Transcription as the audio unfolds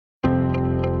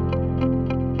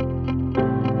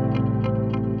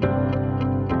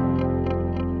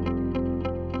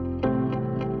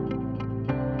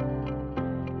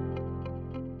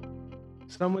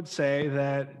some would say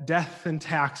that death and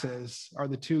taxes are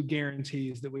the two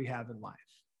guarantees that we have in life.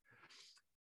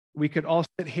 We could all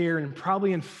sit here and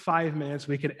probably in 5 minutes,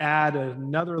 we could add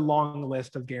another long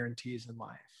list of guarantees in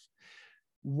life.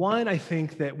 One, I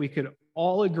think that we could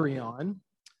all agree on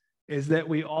is that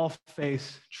we all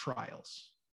face trials.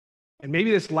 And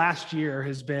maybe this last year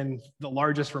has been the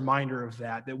largest reminder of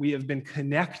that we have been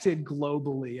connected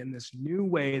globally in this new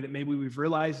way that maybe we've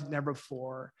realized never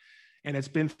before. And it's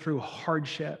been through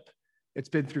hardship. It's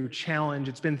been through challenge.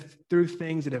 It's been through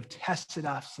things that have tested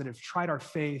us, that have tried our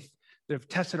faith, that have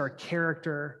tested our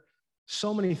character,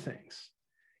 so many things.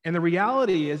 And the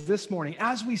reality is this morning,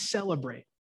 as we celebrate,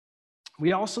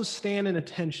 we also stand in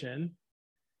attention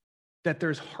that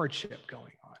there's hardship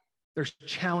going on. There's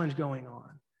challenge going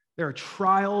on. There are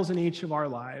trials in each of our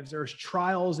lives. There's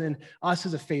trials in us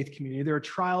as a faith community. There are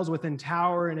trials within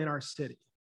Tower and in our city.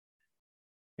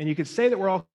 And you could say that we're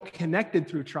all connected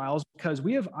through trials because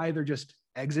we have either just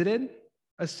exited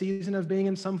a season of being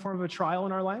in some form of a trial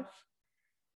in our life,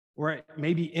 or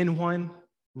maybe in one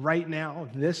right now,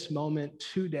 this moment,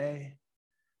 today,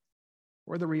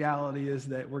 or the reality is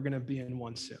that we're going to be in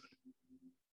one soon.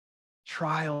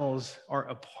 Trials are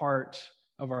a part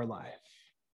of our life.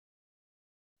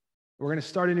 We're going to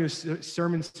start a new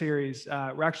sermon series.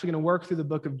 We're actually going to work through the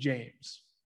book of James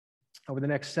over the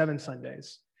next 7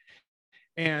 Sundays.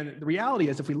 And the reality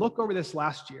is, if we look over this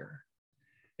last year,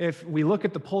 if we look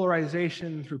at the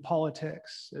polarization through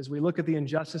politics, as we look at the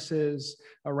injustices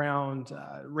around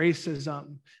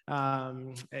racism,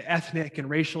 ethnic and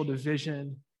racial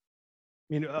division,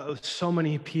 so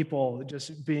many people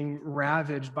just being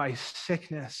ravaged by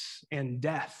sickness and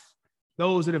death.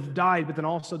 Those that have died, but then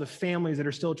also the families that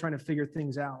are still trying to figure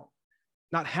things out,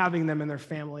 not having them in their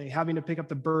family, having to pick up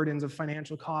the burdens of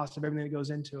financial costs of everything that goes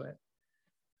into it.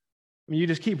 You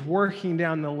just keep working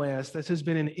down the list. This has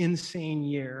been an insane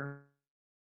year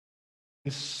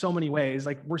in so many ways.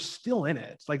 Like, we're still in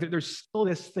it. Like, there's still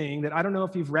this thing that I don't know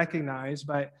if you've recognized,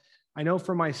 but I know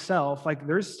for myself, like,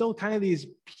 there's still kind of these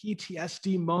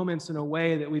PTSD moments in a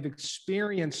way that we've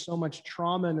experienced so much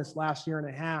trauma in this last year and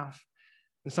a half.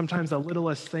 And sometimes the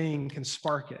littlest thing can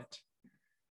spark it.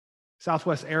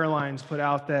 Southwest Airlines put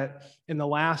out that in the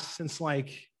last, since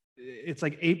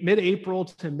mid-April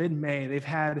to mid-May, they've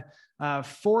had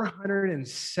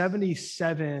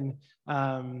 477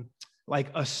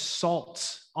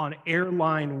 assaults on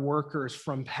airline workers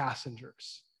from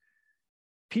passengers.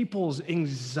 People's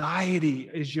anxiety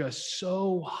is just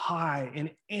so high, and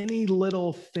any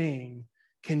little thing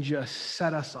can just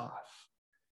set us off.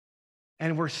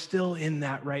 And we're still in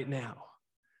that right now.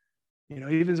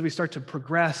 Even as we start to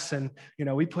progress and,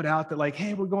 we put out that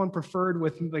hey, we're going preferred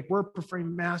with, we're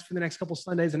preferring mass for the next couple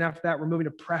Sundays. And after that, we're moving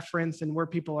to preference and where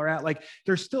people are at.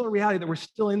 There's still a reality that we're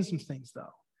still in some things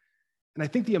though. And I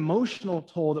think the emotional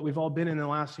toll that we've all been in the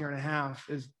last year and a half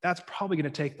that's probably going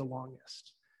to take the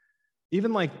longest.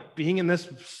 Even being in this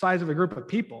size of a group of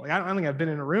people. I don't think I've been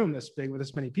in a room this big with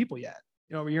this many people yet.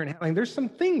 Over a year and a half. There's some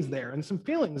things there and some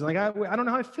feelings. I don't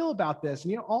know how I feel about this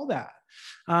and all that.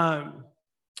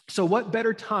 So what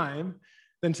better time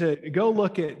than to go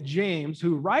look at James,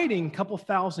 who writing a couple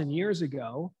thousand years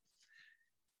ago,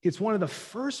 it's one of the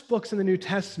first books in the New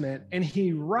Testament, and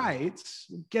he writes,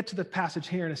 we'll get to the passage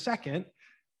here in a second,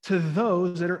 to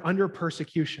those that are under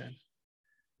persecution.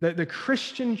 The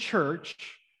Christian church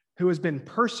who has been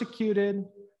persecuted,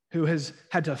 who has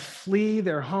had to flee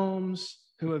their homes,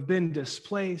 who have been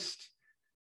displaced,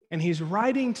 and he's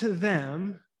writing to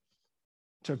them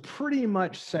to pretty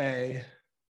much say,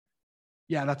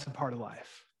 yeah, that's a part of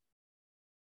life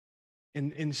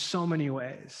in so many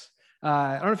ways.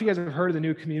 I don't know if you guys have heard of the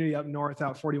new community up north,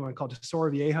 out 41, called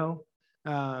Tesoro Viejo.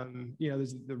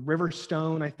 There's the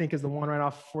Riverstone, I think, is the one right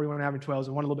off 41 Avenue 12,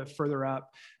 and one a little bit further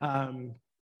up.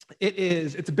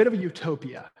 It's a bit of a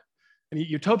utopia. And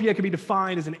utopia can be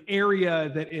defined as an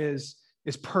area that is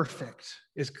perfect,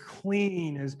 is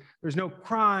clean, there's no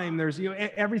crime,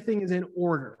 everything is in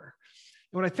order.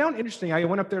 And what I found interesting, I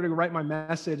went up there to write my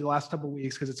message the last couple of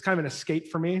weeks because it's kind of an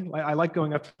escape for me. I like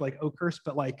going up to Oakhurst,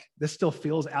 but this still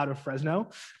feels out of Fresno.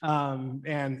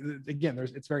 And again,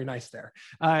 it's very nice there.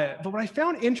 But what I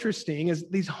found interesting is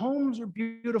these homes are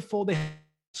beautiful. They have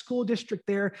a school district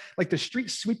there. The street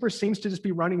sweeper seems to just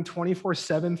be running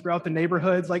 24/7 throughout the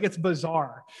neighborhoods. It's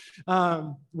bizarre.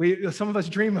 Some of us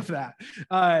dream of that.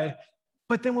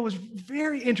 But then what was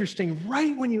very interesting,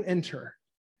 right when you enter,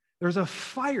 there's a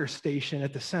fire station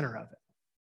at the center of it.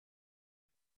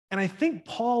 And I think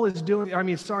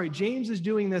James is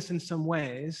doing this in some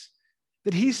ways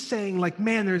that he's saying,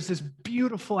 man, there's this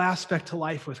beautiful aspect to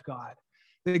life with God.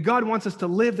 That God wants us to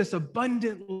live this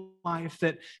abundant life,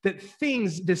 that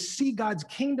things, to see God's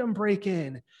kingdom break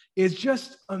in is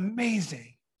just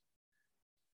amazing.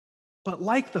 But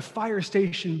like the fire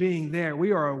station being there,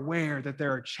 we are aware that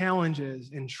there are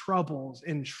challenges and troubles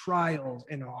and trials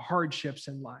and hardships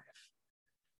in life.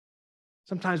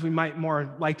 Sometimes we might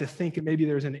more like to think that maybe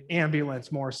there's an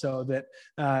ambulance more so that,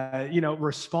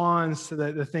 responds to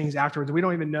the things afterwards. We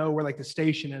don't even know where like the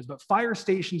station is, but fire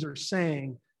stations are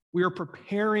saying we are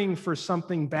preparing for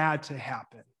something bad to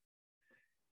happen.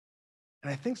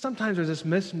 And I think sometimes there's this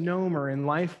misnomer in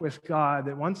life with God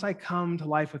that once I come to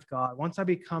life with God, once I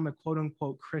become a quote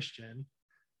unquote Christian,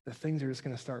 the things are just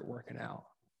going to start working out.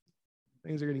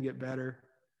 Things are going to get better.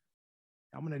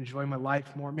 I'm going to enjoy my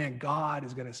life more. Man, God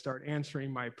is going to start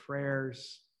answering my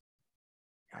prayers.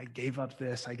 I gave up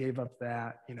this, I gave up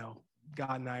that.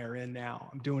 God and I are in now.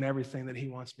 I'm doing everything that he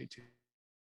wants me to.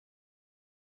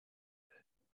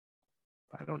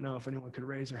 I don't know if anyone could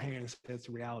raise their hand and say it's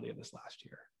the reality of this last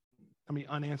year. How many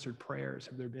unanswered prayers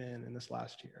have there been in this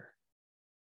last year?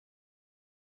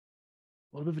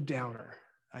 A little bit of a downer,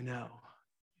 I know.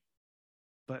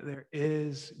 But there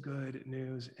is good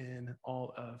news in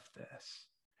all of this.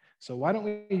 So why don't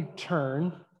we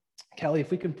turn, Kelly,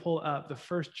 if we can pull up the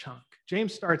first chunk.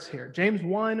 James starts here. James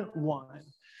 1:1.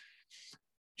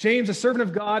 James, a servant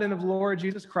of God and of the Lord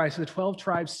Jesus Christ, of the 12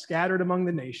 tribes scattered among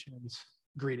the nations,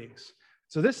 greetings.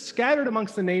 So this scattered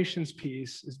amongst the nations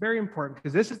piece is very important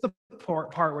because this is the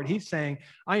part where he's saying,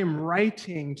 I am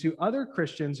writing to other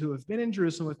Christians who have been in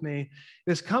Jerusalem with me.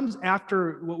 This comes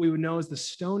after what we would know as the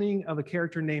stoning of a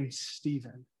character named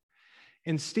Stephen.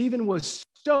 And Stephen was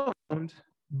stoned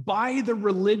by the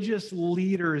religious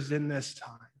leaders in this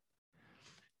time.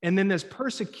 And then this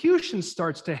persecution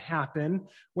starts to happen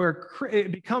where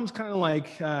it becomes kind of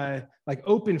like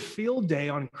open field day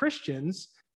on Christians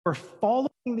for following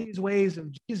these ways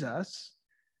of Jesus,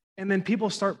 and then people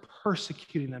start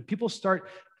persecuting them. People start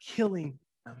killing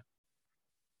them.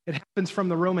 It happens from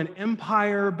the Roman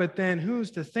Empire, but then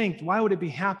who's to think, why would it be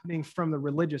happening from the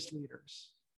religious leaders?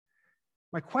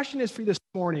 My question is for you this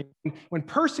morning, when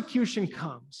persecution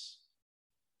comes,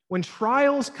 when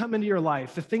trials come into your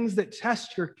life, the things that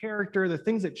test your character, the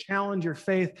things that challenge your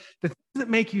faith, the things that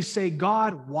make you say,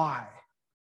 God, why?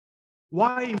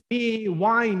 Why me?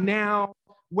 Why now?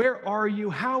 Where are you?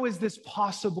 How is this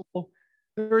possible?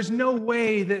 There's no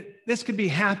way that this could be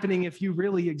happening if you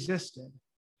really existed.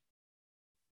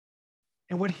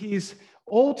 And what he's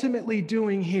ultimately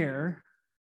doing here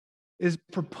is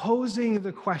proposing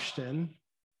the question,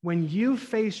 when you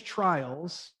face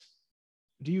trials,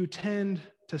 do you tend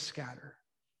to scatter?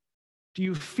 Do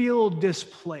you feel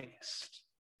displaced?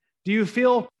 Do you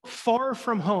feel far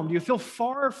from home? Do you feel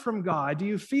far from God? Do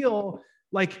you feel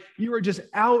like you are just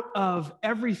out of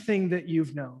everything that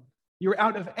you've known? You're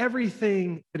out of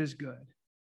everything that is good.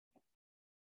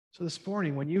 So this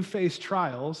morning, when you face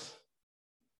trials,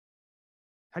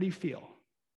 how do you feel?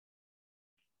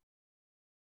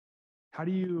 How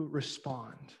do you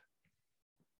respond?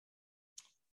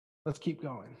 Let's keep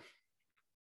going.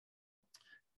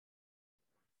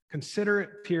 Consider it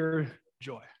pure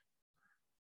joy.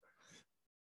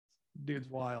 Dude's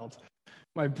wild.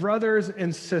 My brothers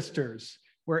and sisters,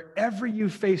 wherever you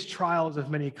face trials of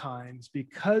many kinds,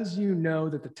 because you know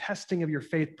that the testing of your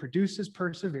faith produces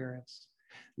perseverance,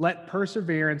 let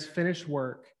perseverance finish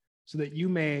work so that you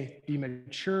may be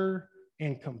mature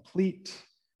and complete,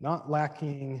 not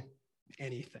lacking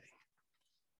anything.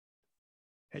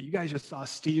 Hey, you guys just saw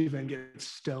Stephen get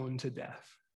stoned to death.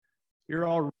 You're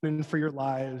all running for your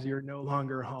lives. You're no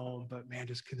longer home, but man,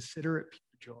 just consider it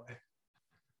pure joy.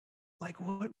 Like,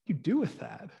 what do you do with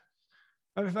that?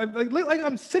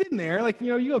 I'm sitting there,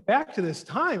 you go back to this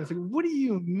time. It's like, what do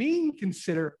you mean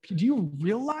consider? Do you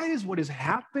realize what is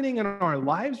happening in our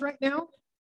lives right now?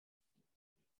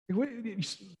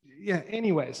 Yeah,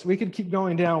 anyways, we could keep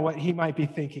going down what he might be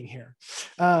thinking here.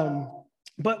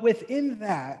 But within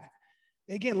that,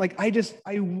 again,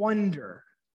 I wonder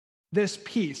this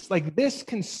piece, this,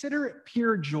 consider it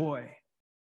pure joy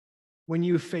when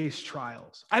you face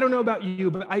trials. I don't know about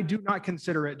you, but I do not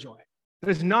consider it joy. That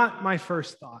is not my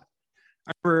first thought.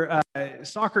 For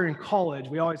soccer in college,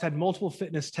 we always had multiple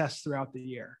fitness tests throughout the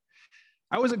year.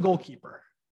 I was a goalkeeper,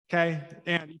 okay?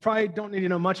 And you probably don't need to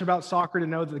know much about soccer to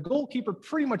know that the goalkeeper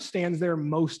pretty much stands there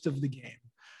most of the game.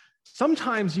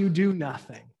 Sometimes you do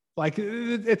nothing.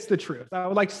 It's the truth. I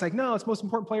would like to say, no, it's the most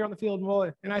important player on the field,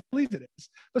 and I believe it is.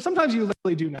 But sometimes you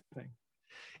literally do nothing.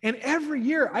 And every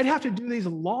year, I'd have to do these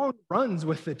long runs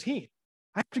with the team.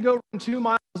 I have to go run 2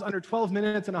 miles under 12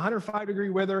 minutes in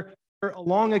 105-degree weather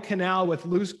along a canal with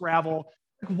loose gravel.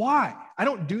 Why? I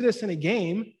don't do this in a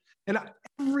game. And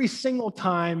every single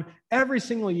time, every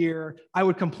single year, I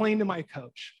would complain to my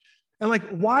coach. And like,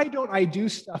 why don't I do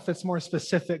stuff that's more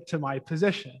specific to my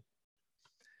position?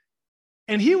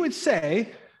 And he would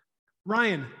say,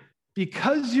 Ryan,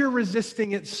 because you're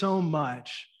resisting it so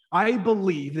much, I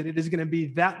believe that it is going to be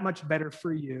that much better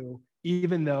for you,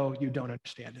 even though you don't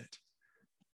understand it.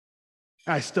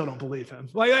 I still don't believe him.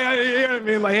 Like, you know what I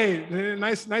mean? Like, hey,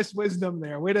 nice wisdom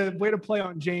there. Way to play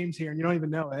on James here, and you don't even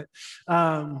know it.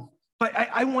 But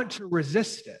I want to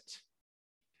resist it.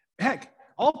 Heck,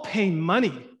 I'll pay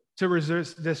money to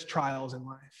resist this trials in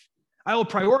life. I will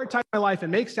prioritize my life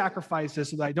and make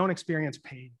sacrifices so that I don't experience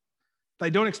pain, that I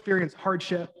don't experience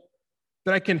hardship,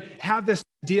 that I can have this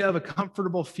idea of a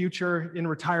comfortable future in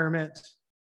retirement.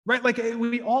 Right? Like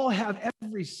we all have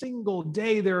every single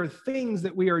day, there are things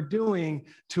that we are doing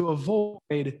to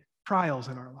avoid trials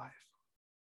in our life.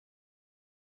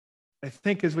 I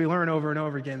think as we learn over and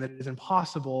over again that it is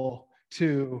impossible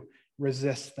to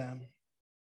resist them.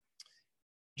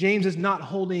 James is not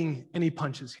holding any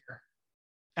punches here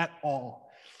at all.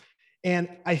 And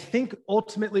I think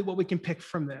ultimately what we can pick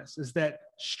from this is that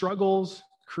struggles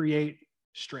create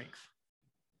strength.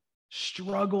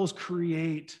 Struggles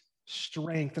create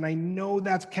strength. And I know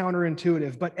that's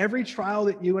counterintuitive, but every trial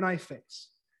that you and I face,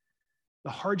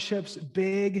 the hardships,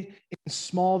 big and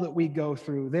small, that we go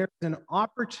through, there's an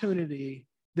opportunity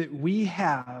that we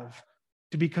have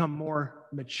to become more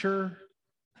mature,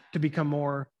 to become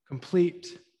more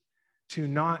complete, to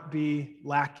not be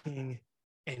lacking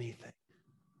anything.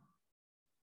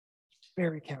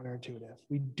 Very counterintuitive.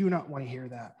 We do not want to hear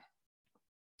that.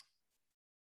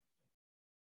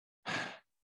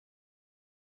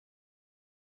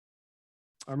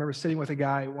 I remember sitting with a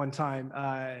guy one time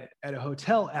at a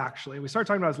hotel, actually. We started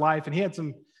talking about his life, and he had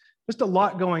just a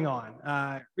lot going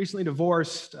on. Recently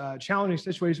divorced, challenging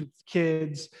situation with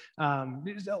kids.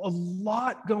 There's a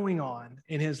lot going on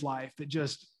in his life that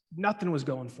just nothing was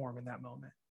going for him in that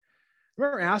moment. I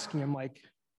remember asking him, like,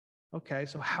 okay,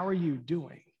 so how are you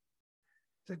doing?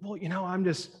 He's like, well, I'm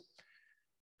just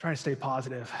trying to stay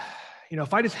positive.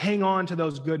 If I just hang on to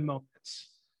those good moments,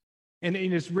 and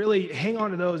just really hang on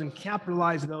to those and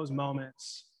capitalize those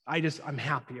moments, I'm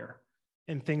happier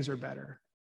and things are better.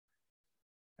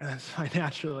 And so I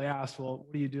naturally asked, well,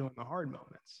 what do you do in the hard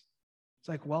moments? It's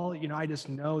like, well, I just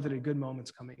know that a good moment's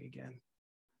coming again.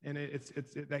 And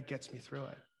that gets me through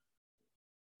it.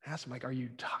 I asked him, like, are you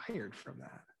tired from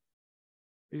that?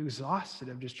 Are you exhausted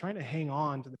of just trying to hang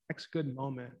on to the next good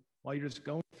moment while you're just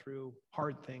going through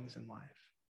hard things in life?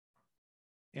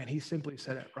 And he simply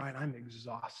said it, Ryan, I'm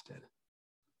exhausted.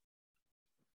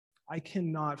 I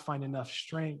cannot find enough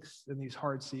strength in these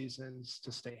hard seasons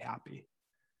to stay happy.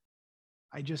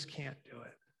 I just can't do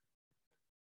it.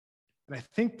 And I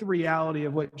think the reality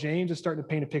of what James is starting to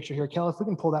paint a picture here, Kelly, if we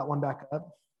can pull that one back up.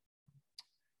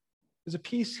 There's a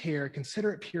piece here,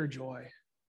 consider it pure joy,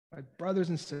 my brothers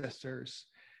and sisters.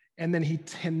 And then he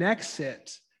connects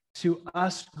it to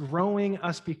us growing,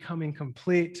 us becoming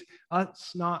complete,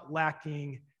 us not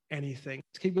lacking anything.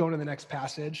 Let's keep going to the next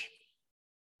passage.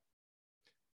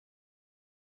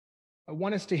 I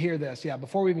want us to hear this.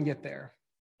 Before we even get there,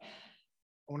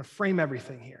 I want to frame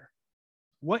everything here.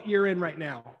 What you're in right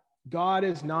now, God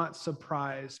is not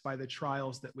surprised by the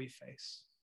trials that we face.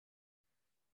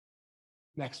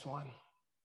 Next one.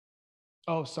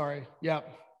 Oh, sorry. Yep.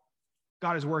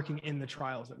 God is working in the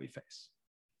trials that we face.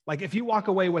 Like if you walk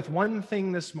away with one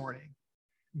thing this morning,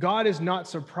 God is not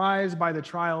surprised by the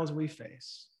trials we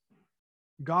face.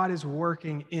 God is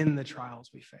working in the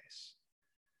trials we face.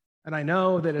 And I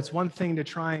know that it's one thing to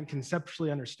try and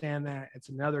conceptually understand that. It's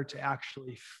another to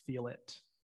actually feel it.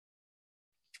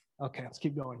 Okay, let's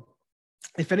keep going.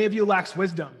 If any of you lacks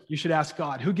wisdom, you should ask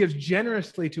God, who gives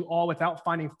generously to all without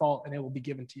finding fault, and it will be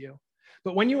given to you.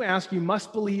 But when you ask, you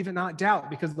must believe and not doubt,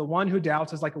 because the one who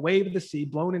doubts is like a wave of the sea,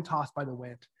 blown and tossed by the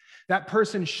wind. That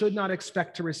person should not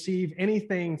expect to receive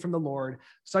anything from the Lord.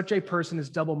 Such a person is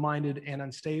double-minded and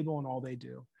unstable in all they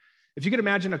do. If you could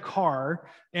imagine a car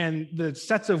and the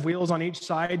sets of wheels on each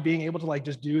side being able to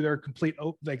just do their complete,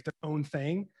 their own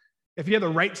thing. If you have the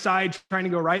right side trying to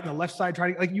go right and the left side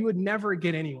trying to, you would never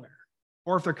get anywhere.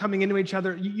 Or if they're coming into each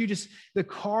other, the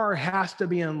car has to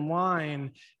be in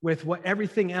line with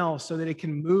everything else so that it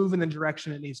can move in the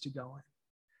direction it needs to go in.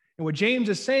 And what James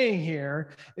is saying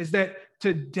here is that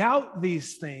to doubt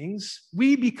these things,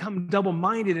 we become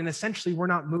double-minded and essentially we're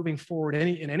not moving forward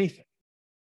in anything.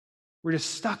 We're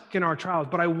just stuck in our trials.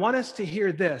 But I want us to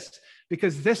hear this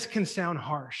because this can sound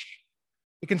harsh.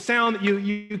 It can sound that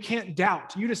you can't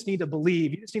doubt. You just need to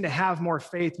believe. You just need to have more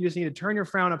faith. You just need to turn your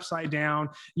frown upside down.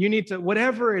 You need to,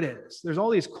 whatever it is. There's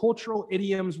all these cultural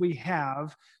idioms we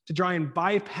have to try and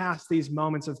bypass these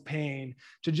moments of pain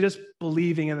to just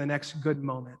believing in the next good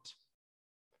moment.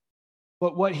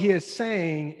 But what he is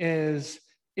saying is,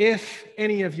 if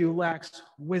any of you lacks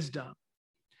wisdom,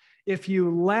 if you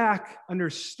lack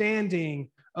understanding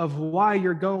of why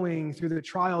you're going through the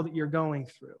trial that you're going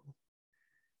through,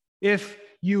 if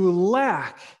you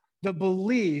lack the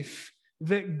belief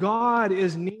that God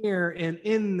is near and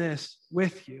in this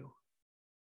with you,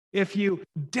 if you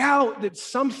doubt that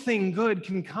something good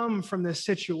can come from this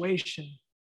situation,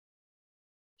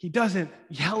 he doesn't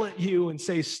yell at you and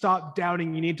say, stop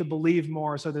doubting, you need to believe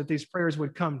more so that these prayers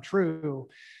would come true.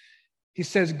 He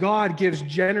says, God gives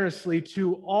generously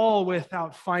to all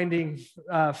without finding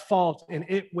fault, and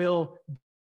it will be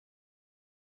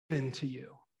given to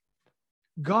you.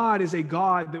 God is a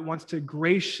God that wants to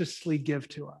graciously give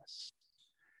to us.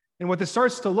 And what this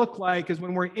starts to look like is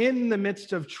when we're in the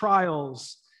midst of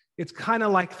trials, it's kind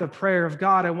of like the prayer of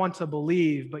God, I want to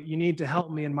believe, but you need to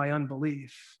help me in my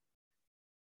unbelief.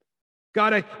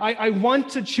 God, I want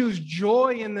to choose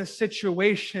joy in this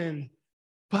situation,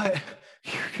 but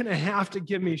you're going to have to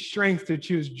give me strength to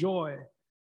choose joy.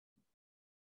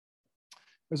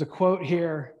 There's a quote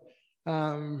here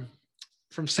from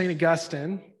St.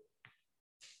 Augustine.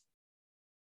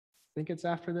 I think it's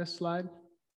after this slide.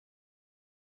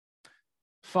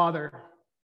 Father,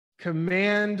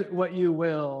 command what you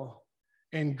will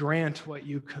and grant what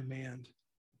you command.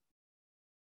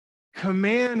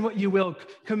 Command what you will.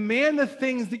 Command the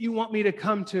things that you want me to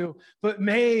come to, but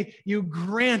may you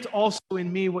grant also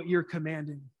in me what you're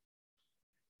commanding.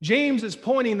 James is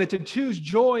pointing that to choose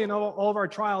joy in all of our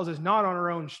trials is not on our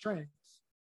own strength.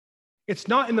 It's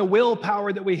not in the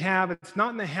willpower that we have. It's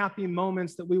not in the happy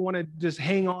moments that we want to just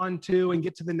hang on to and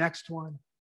get to the next one.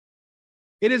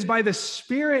 It is by the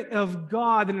Spirit of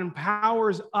God that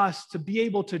empowers us to be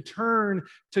able to turn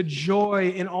to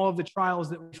joy in all of the trials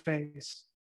that we face.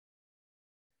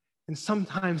 And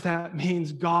sometimes that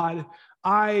means, God,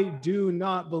 I do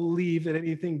not believe that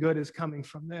anything good is coming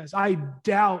from this. I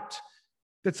doubt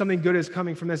that something good is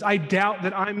coming from this. I doubt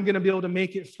that I'm going to be able to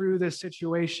make it through this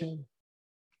situation.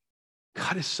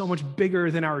 God is so much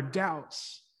bigger than our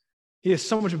doubts. He is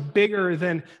so much bigger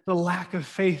than the lack of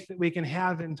faith that we can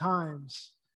have in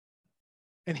times.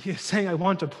 And he is saying, I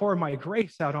want to pour my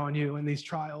grace out on you in these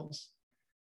trials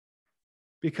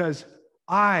because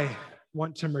I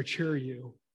want to mature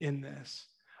you in this.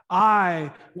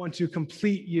 I want to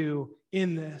complete you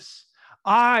in this.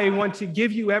 I want to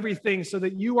give you everything so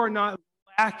that you are not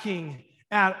lacking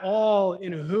at all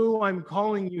in who I'm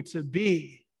calling you to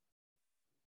be.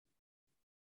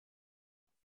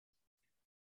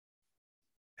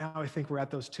 Now I think we're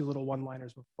at those two little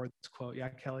one-liners before this quote. Yeah,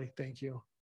 Kelly, thank you.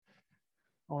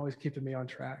 Always keeping me on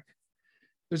track.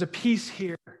 There's a piece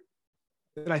here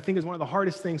that I think is one of the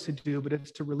hardest things to do, but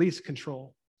it's to release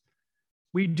control.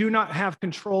 We do not have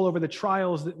control over the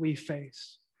trials that we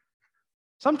face.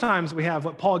 Sometimes we have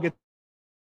what Paul gets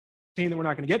that we're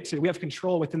not going to get to. We have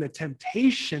control within the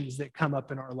temptations that come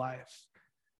up in our life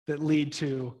that lead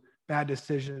to bad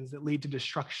decisions, that lead to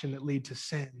destruction, that lead to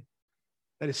sin.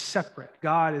 That is separate.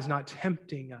 God is not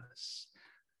tempting us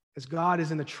as God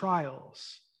is in the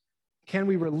trials. Can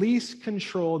we release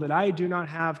control that I do not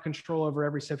have control over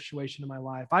every situation in my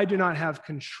life? I do not have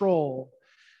control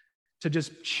to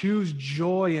just choose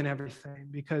joy in everything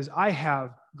because I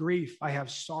have grief, I have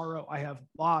sorrow, I have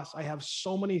loss, I have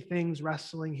so many things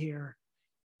wrestling here.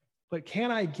 But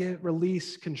can I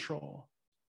release control?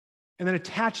 And then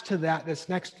attached to that, this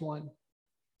next one,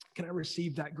 can I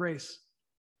receive that grace?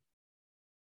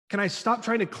 Can I stop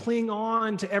trying to cling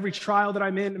on to every trial that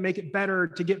I'm in to make it better,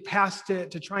 to get past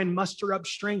it, to try and muster up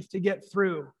strength to get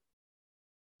through?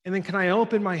 And then can I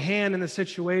open my hand in the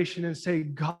situation and say,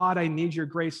 God, I need your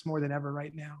grace more than ever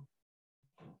right now.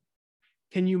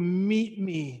 Can you meet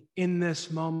me in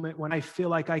this moment when I feel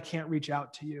like I can't reach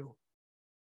out to you?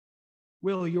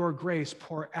 Will your grace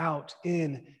pour out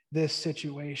in this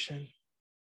situation?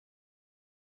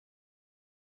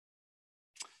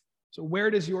 So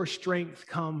where does your strength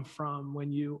come from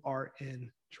when you are in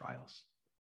trials?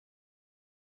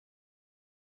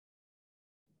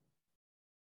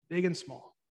 Big and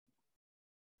small.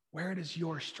 Where does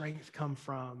your strength come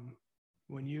from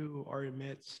when you are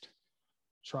amidst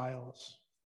trials?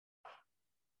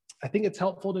 I think it's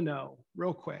helpful to know,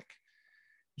 real quick,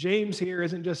 James here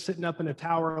isn't just sitting up in a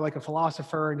tower like a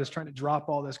philosopher and just trying to drop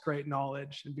all this great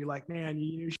knowledge and be like, man,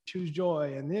 you choose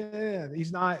joy. And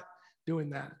he's not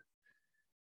doing that.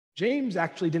 James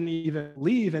actually didn't even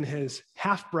believe in his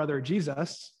half-brother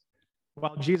Jesus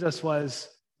while Jesus was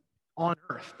on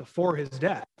earth before his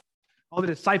death. All the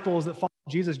disciples that followed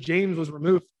Jesus, James was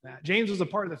removed from that. James was a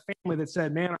part of the family that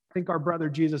said, man, I think our brother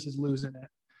Jesus is losing it.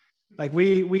 Like,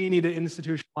 we need to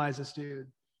institutionalize this dude.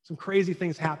 Some crazy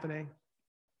things happening.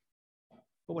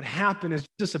 But what happened is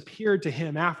Jesus appeared to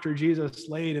him after Jesus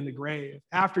laid in the grave.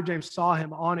 After James saw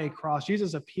him on a cross,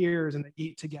 Jesus appears and they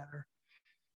eat together.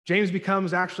 James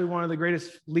becomes actually one of the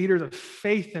greatest leaders of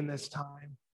faith in this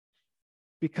time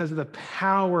because of the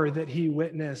power that he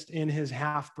witnessed in his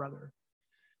half-brother.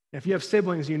 If you have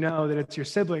siblings, you know that it's your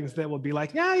siblings that will be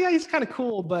like, yeah, he's kind of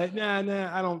cool, but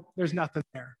there's nothing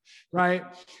there, right?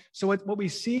 So what we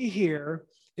see here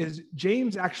is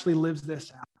James actually lives this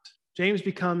out. James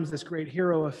becomes this great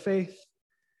hero of faith.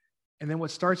 And then what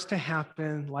starts to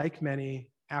happen, like many,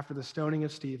 after the stoning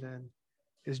of Stephen,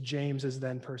 is James is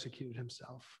then persecuted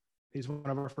himself. He's one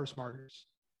of our first martyrs.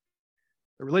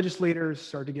 The religious leaders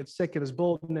start to get sick of his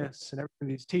boldness and everything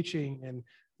he's teaching and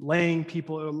leading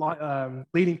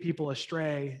people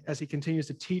astray as he continues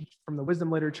to teach from the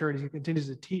wisdom literature and he continues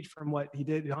to teach from what he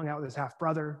did. He hung out with his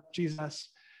half-brother, Jesus.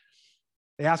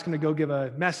 They ask him to go give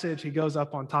a message. He goes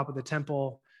up on top of the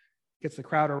temple, gets the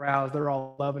crowd aroused. They're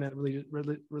all loving it.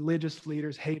 Religious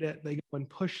leaders hate it. They go and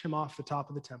push him off the top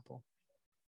of the temple.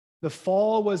 The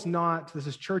fall was not, this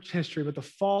is church history, but the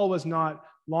fall was not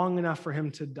long enough for him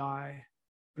to die.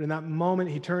 But in that moment,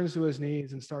 he turns to his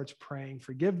knees and starts praying,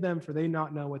 forgive them, for they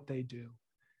not know what they do.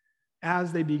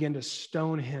 As they begin to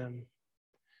stone him,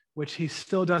 which he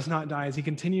still does not die, as he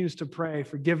continues to pray,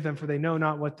 forgive them, for they know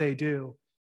not what they do,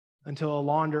 until a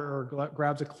launderer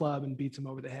grabs a club and beats him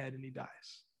over the head and he dies.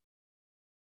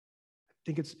 I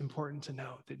think it's important to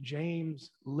note that James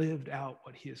lived out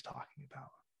what he is talking about.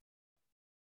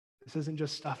 This isn't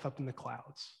just stuff up in the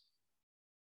clouds,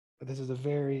 but this is a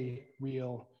very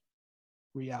real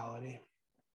reality.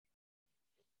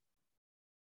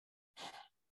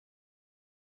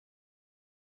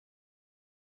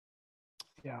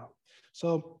 Yeah.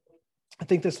 So I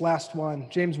think this last one,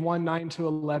 James 1,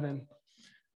 9-11.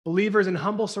 Believers in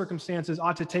humble circumstances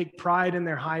ought to take pride in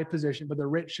their high position, but the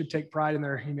rich should take pride in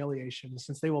their humiliation,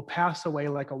 since they will pass away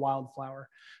like a wildflower.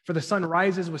 For the sun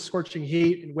rises with scorching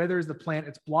heat and withers the plant,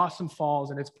 its blossom falls,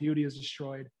 and its beauty is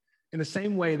destroyed. In the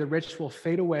same way, the rich will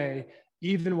fade away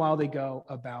even while they go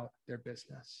about their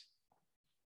business.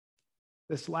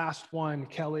 This last one,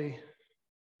 Kelly, I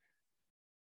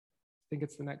think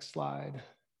it's the next slide.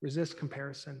 Resist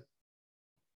comparison.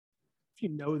 You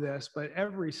know this, but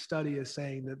every study is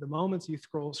saying that the moments you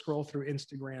scroll through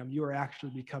Instagram, you are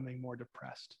actually becoming more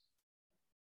depressed,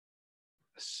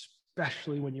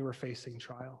 especially when you are facing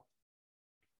trial.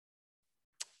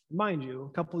 Mind you,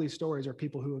 a couple of these stories are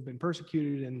people who have been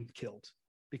persecuted and killed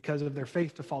because of their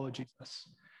faith to follow Jesus,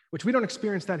 which we don't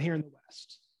experience that here in the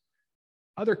West.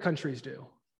 Other countries do.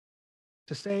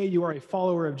 To say you are a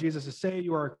follower of Jesus, to say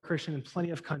you are a Christian in plenty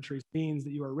of countries means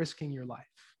that you are risking your life,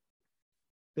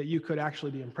 that you could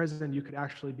actually be imprisoned, you could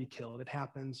actually be killed. It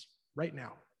happens right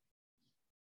now.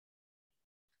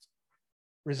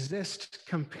 Resist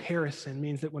comparison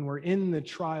means that when we're in the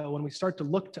trial, when we start to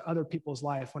look to other people's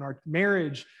life, when our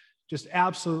marriage just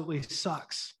absolutely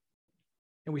sucks,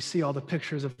 and we see all the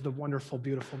pictures of the wonderful,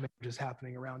 beautiful marriages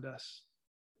happening around us.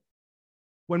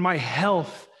 When my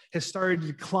health has started to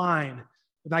decline,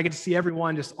 and I get to see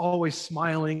everyone just always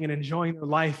smiling and enjoying their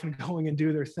life and going and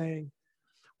do their thing.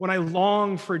 When I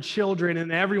long for children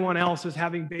and everyone else is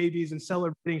having babies and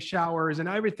celebrating showers and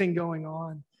everything going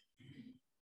on.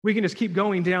 We can just keep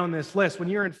going down this list. When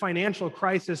you're in financial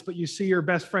crisis, but you see your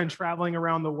best friend traveling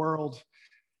around the world,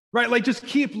 right? Like, just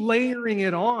keep layering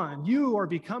it on. You are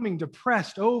becoming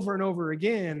depressed over and over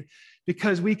again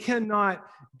because we cannot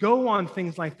go on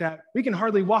things like that. We can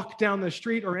hardly walk down the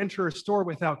street or enter a store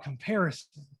without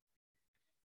comparison.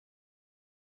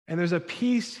 And there's a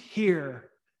piece here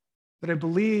that I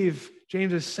believe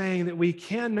James is saying that we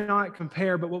cannot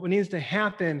compare, but what needs to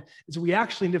happen is we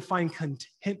actually need to find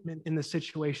contentment in the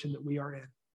situation that we are in.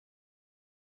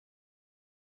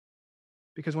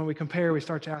 Because when we compare, we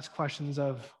start to ask questions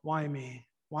of, why me?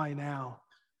 Why now?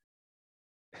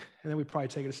 And then we probably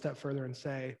take it a step further and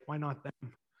say, why not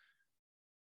them?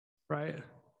 Right?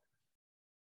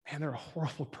 Man, they're a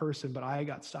horrible person, but I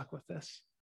got stuck with this.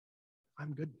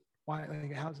 I'm good. Why?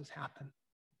 How does this happen?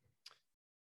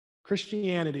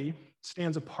 Christianity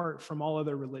stands apart from all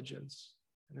other religions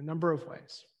in a number of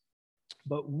ways.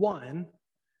 But one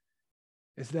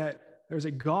is that there's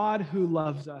a God who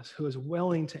loves us, who is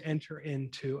willing to enter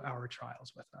into our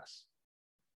trials with us.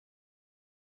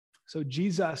 So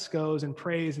Jesus goes and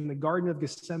prays in the Garden of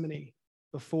Gethsemane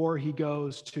before he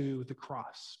goes to the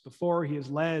cross, before he is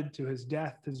led to his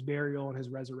death, his burial, and his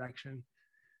resurrection.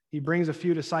 He brings a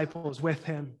few disciples with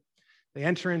him. They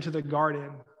enter into the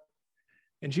garden.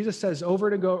 And Jesus says over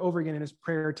and over again in his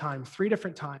prayer time, 3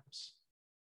 different times,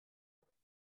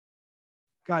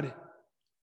 God,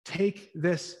 take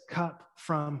this cup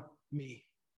from me.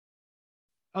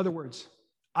 Other words,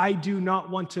 I do not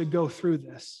want to go through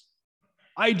this.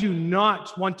 I do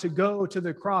not want to go to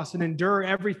the cross and endure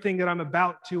everything that I'm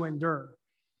about to endure.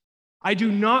 I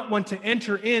do not want to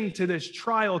enter into this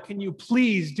trial. Can you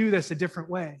please do this a different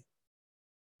way?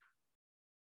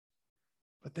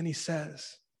 But then he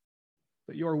says,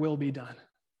 but your will be done.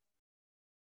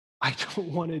 I don't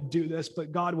want to do this,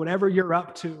 but God, whatever you're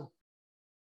up to,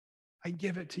 I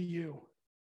give it to you.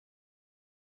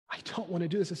 I don't want to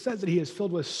do this. It says that he is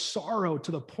filled with sorrow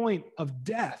to the point of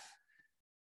death.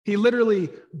 He literally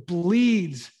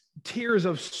bleeds tears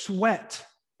of sweat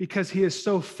because he is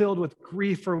so filled with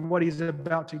grief for what he's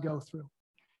about to go through.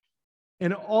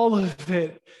 And all of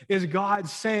it is God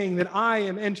saying that I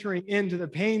am entering into the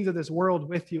pains of this world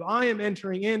with you. I am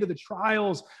entering into the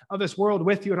trials of this world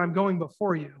with you, and I'm going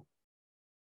before you.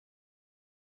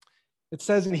 It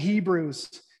says in Hebrews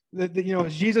that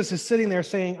as Jesus is sitting there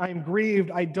saying, I'm grieved.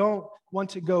 I don't want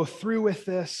to go through with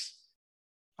this.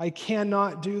 I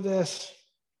cannot do this.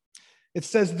 It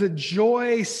says the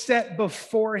joy set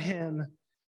before him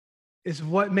is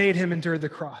what made him endure the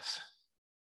cross.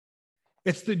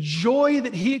 It's the joy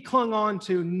that he clung on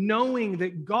to, knowing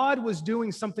that God was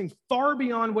doing something far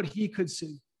beyond what he could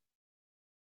see,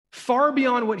 far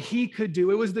beyond what he could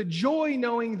do. It was the joy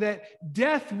knowing that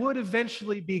death would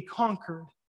eventually be conquered.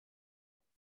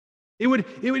 It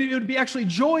would be actually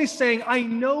joy saying, I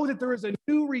know that there is a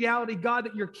new reality, God,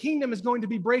 that your kingdom is going to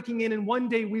be breaking in, and one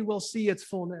day we will see its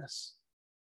fullness.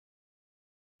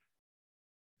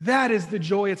 That is the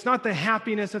joy. It's not the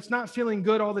happiness. It's not feeling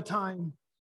good all the time.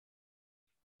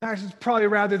 Actually, it's probably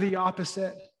rather the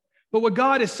opposite. But what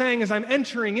God is saying is, I'm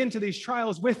entering into these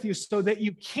trials with you so that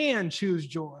you can choose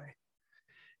joy.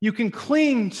 You can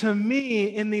cling to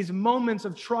me in these moments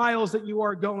of trials that you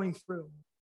are going through.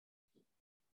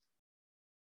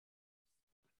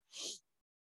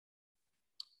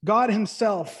 God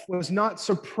himself was not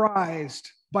surprised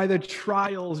by the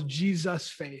trials Jesus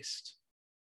faced.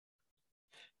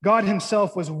 God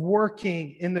himself was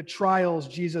working in the trials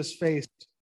Jesus faced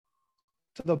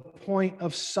to the point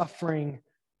of suffering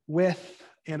with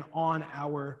and on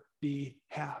our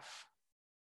behalf.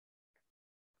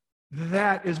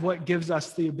 That is what gives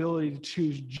us the ability to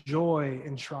choose joy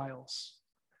in trials,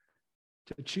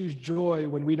 to choose joy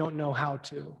when we don't know how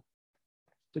to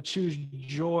choose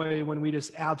joy when we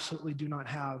just absolutely do not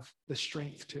have the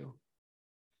strength to.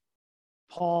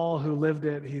 Paul, who lived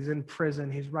it, he's in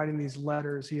prison, he's writing these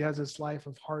letters, he has this life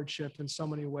of hardship in so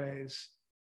many ways.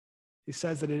 He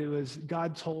says that it was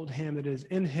God told him that it is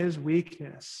in his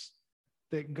weakness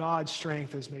that God's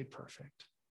strength is made perfect.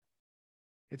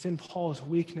 It's in Paul's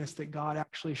weakness that God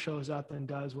actually shows up and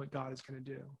does what God is going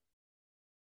to do.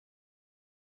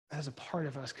 As a part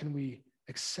of us, can we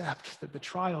accept that the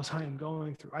trials I am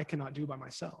going through, I cannot do by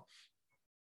myself?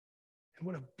 And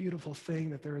what a beautiful thing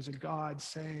that there is a God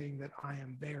saying that I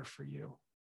am there for you.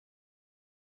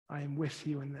 I am with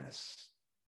you in this.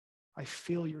 I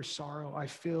feel your sorrow. I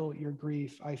feel your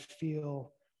grief. I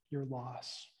feel your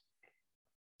loss.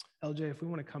 LJ, if we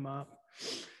want to come up.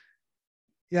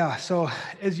 Yeah, so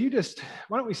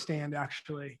why don't we stand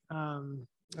actually? And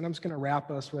I'm just going to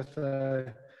wrap us with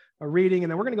a reading,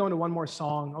 and then we're going to go into one more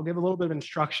song. I'll give a little bit of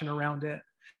instruction around it.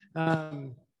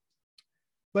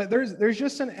 But there's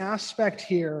just an aspect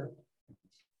here.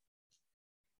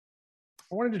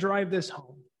 I wanted to drive this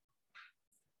home.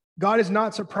 God is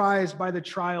not surprised by the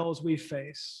trials we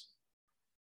face.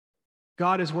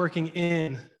 God is working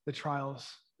in the trials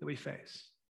that we face.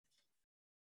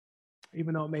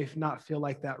 Even though it may not feel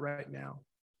like that right now.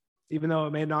 Even though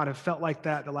it may not have felt like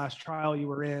that the last trial you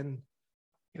were in.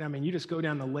 You just go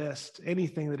down the list.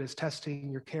 Anything that is testing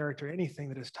your character, anything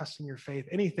that is testing your faith,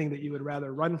 anything that you would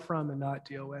rather run from and not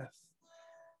deal with.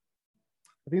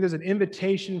 I think there's an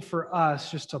invitation for us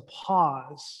just to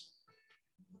pause,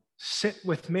 sit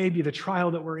with maybe the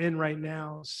trial that we're in right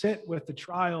now, sit with the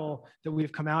trial that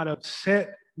we've come out of,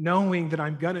 sit knowing that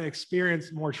I'm going to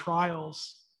experience more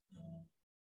trials.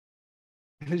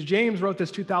 Because James wrote this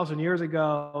 2,000 years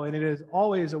ago, and it is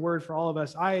always a word for all of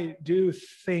us. I do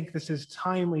think this is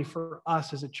timely for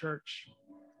us as a church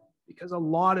because a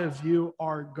lot of you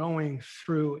are going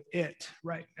through it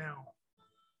right now.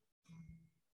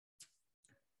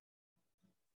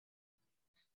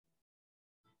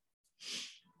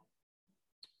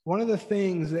 One of the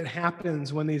things that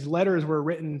happens when these letters were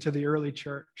written to the early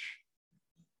church,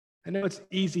 I know it's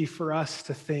easy for us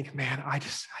to think, man, I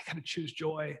got to choose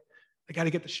joy. I got to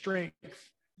get the strength.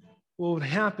 What would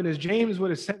happen is James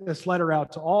would have sent this letter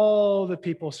out to all the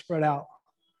people spread out.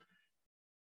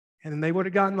 And they would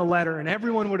have gotten the letter, and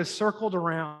everyone would have circled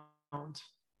around,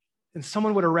 and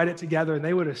someone would have read it together, and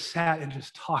they would have sat and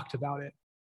just talked about it.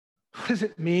 What does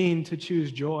it mean to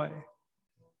choose joy?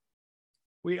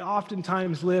 We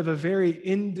oftentimes live a very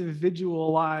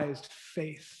individualized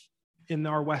faith in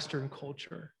our Western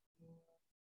culture.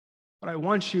 But I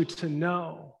want you to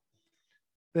know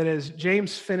that as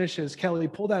James finishes, Kelly,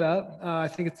 pull that up. I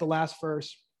think it's the last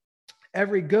verse.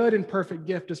 Every good and perfect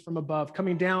gift is from above,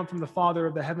 coming down from the Father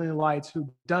of the heavenly lights,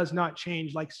 who does not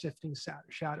change like sifting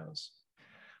shadows.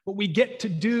 What we get to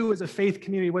do as a faith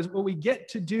community, what we get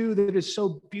to do that is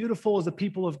so beautiful as the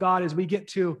people of God, is we get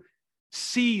to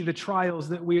see the trials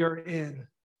that we are in.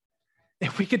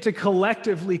 And we get to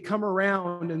collectively come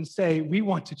around and say, we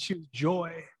want to choose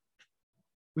joy.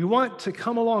 We want to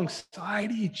come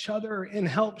alongside each other and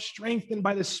help strengthen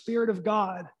by the Spirit of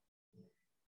God.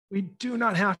 We do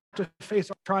not have to face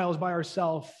our trials by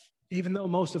ourselves, even though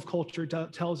most of culture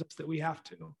tells us that we have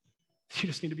to. You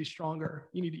just need to be stronger.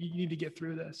 You need to get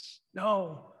through this.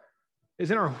 No,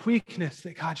 it's in our weakness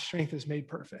that God's strength is made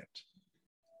perfect.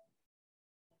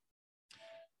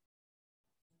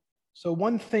 So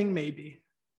one thing maybe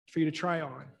for you to try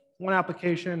on, one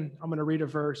application, I'm going to read a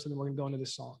verse and then we're going to go into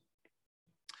this song.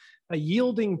 A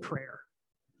yielding prayer.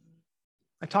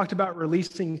 I talked about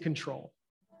releasing control.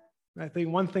 I think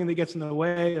one thing that gets in the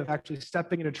way of actually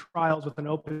stepping into trials with an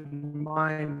open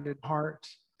mind and heart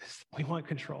is we want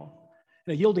control.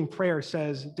 And a yielding prayer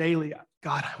says daily,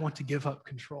 God, I want to give up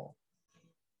control.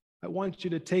 I want you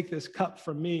to take this cup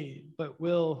from me, but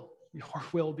will your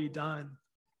will be done?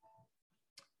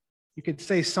 You could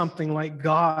say something like,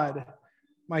 God,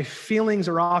 my feelings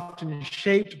are often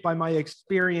shaped by my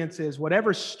experiences.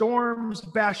 Whatever storms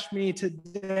bash me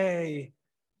today,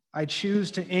 I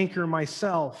choose to anchor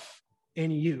myself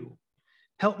in you.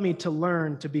 Help me to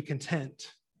learn to be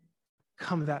content,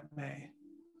 come that may.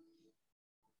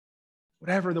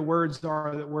 Whatever the words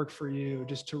are that work for you,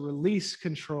 just to release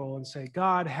control and say,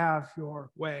 God, have your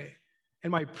way.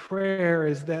 And my prayer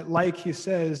is that, like he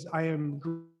says, I am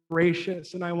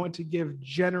gracious and I want to give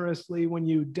generously when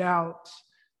you doubt.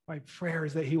 My prayer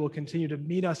is that he will continue to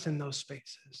meet us in those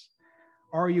spaces.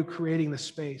 Are you creating the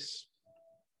space?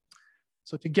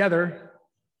 So together,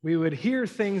 we would hear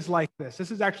things like this.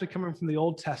 This is actually coming from the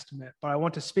Old Testament, but I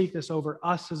want to speak this over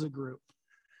us as a group.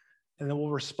 And then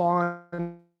we'll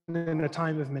respond in a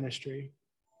time of ministry.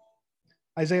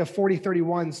 Isaiah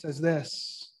 40:31 says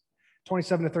this,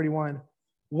 27-31.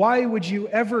 Why would you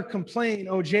ever complain,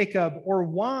 O Jacob, or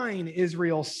whine,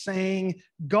 Israel, saying,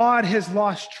 God has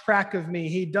lost track of me.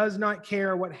 He does not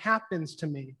care what happens to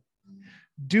me.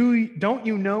 Don't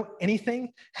you know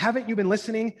anything? Haven't you been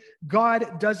listening?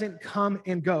 God doesn't come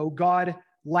and go. God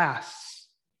lasts.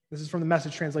 This is from the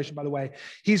Message translation, by the way.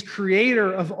 He's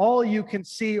creator of all you can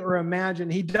see or imagine.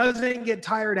 He doesn't get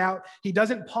tired out. He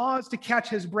doesn't pause to catch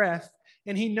his breath,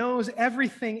 and he knows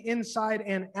everything inside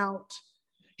and out.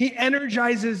 He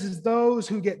energizes those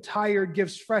who get tired,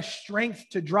 gives fresh strength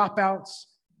to dropouts.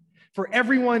 For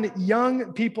everyone,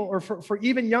 young people, or for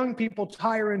even young people,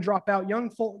 tire and drop out. Young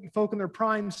folk in their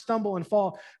prime stumble and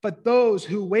fall. But those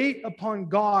who wait upon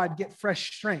God get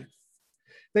fresh strength.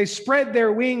 They spread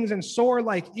their wings and soar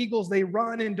like eagles. They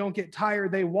run and don't get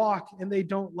tired. They walk and they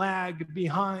don't lag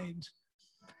behind.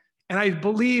 And I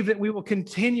believe that we will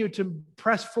continue to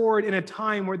press forward in a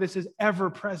time where this is ever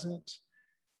present.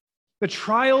 The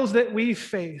trials that we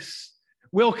face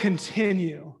will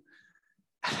continue.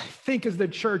 I think as the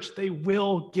church, they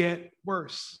will get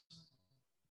worse.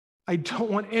 I don't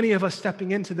want any of us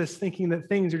stepping into this thinking that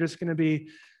things are just going to be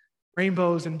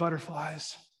rainbows and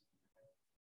butterflies.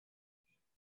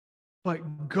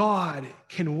 But God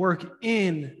can work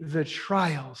in the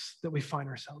trials that we find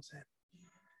ourselves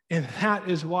in. And that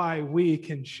is why we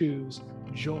can choose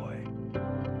joy.